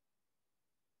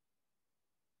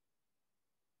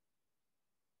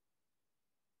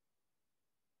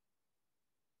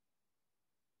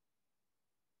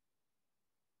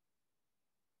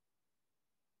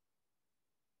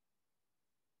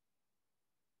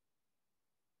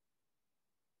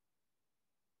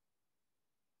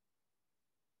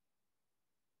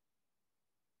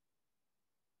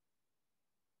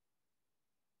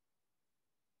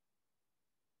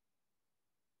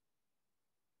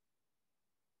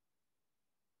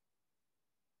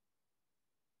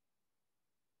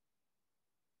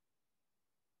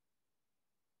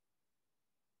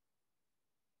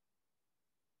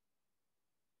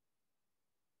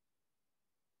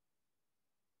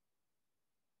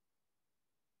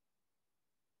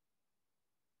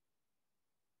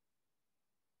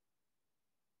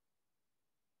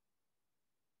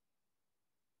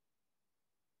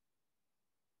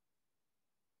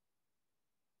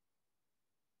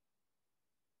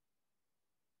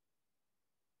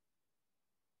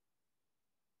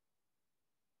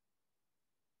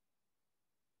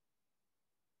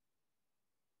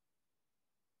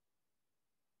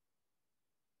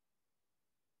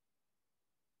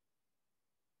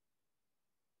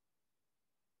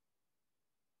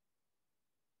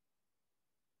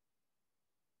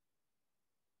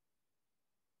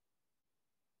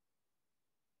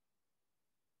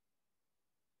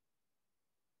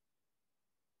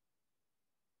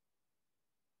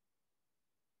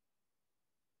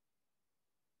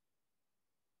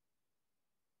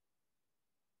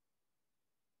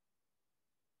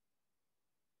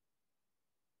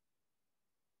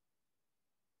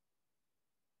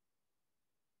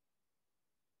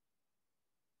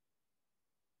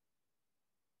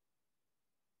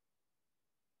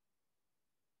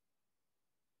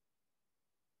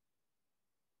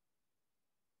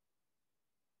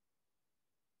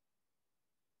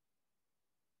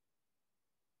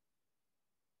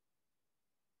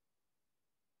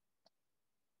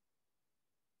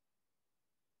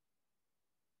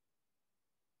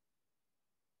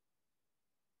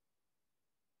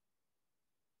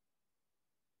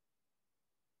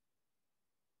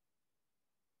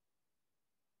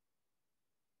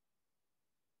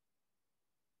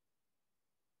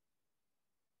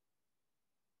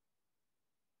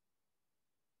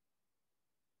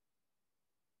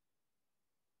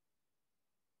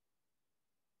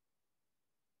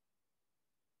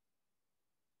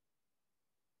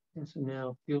 And so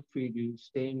now feel free to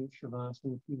stay in your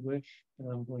Shavasana if you wish,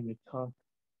 and I'm going to talk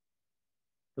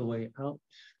the way out.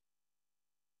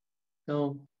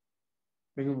 So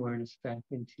bring awareness back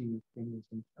into your fingers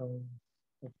and toes.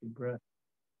 Let your breath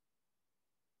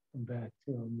come back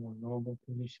to a more normal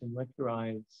position. Let your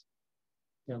eyes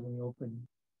gently open.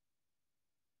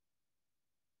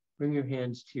 Bring your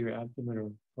hands to your abdomen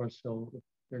or torso if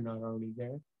they're not already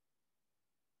there.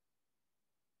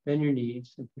 Bend your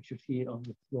knees and put your feet on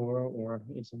the floor, or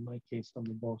as in my case, on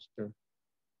the bolster.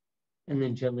 And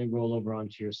then gently roll over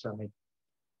onto your side,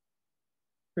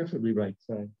 preferably right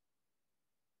side.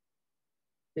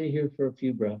 Stay here for a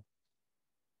few breaths.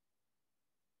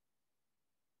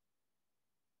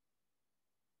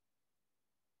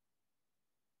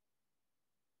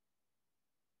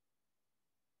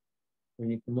 When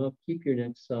you come up, keep your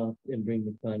neck soft and bring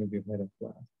the crown of your head up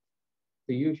flat.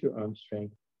 So use your arm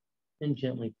strength and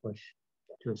gently push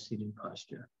to a seated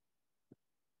posture.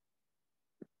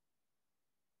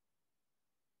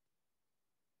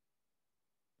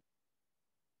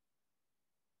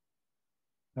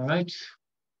 All right.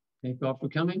 Thank you all for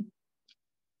coming.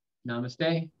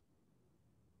 Namaste.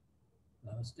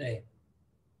 Namaste.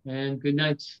 And good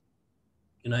night.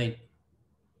 Good night.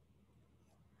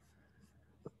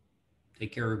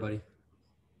 Take care, everybody.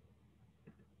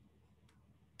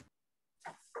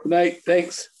 Good night.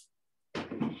 Thanks.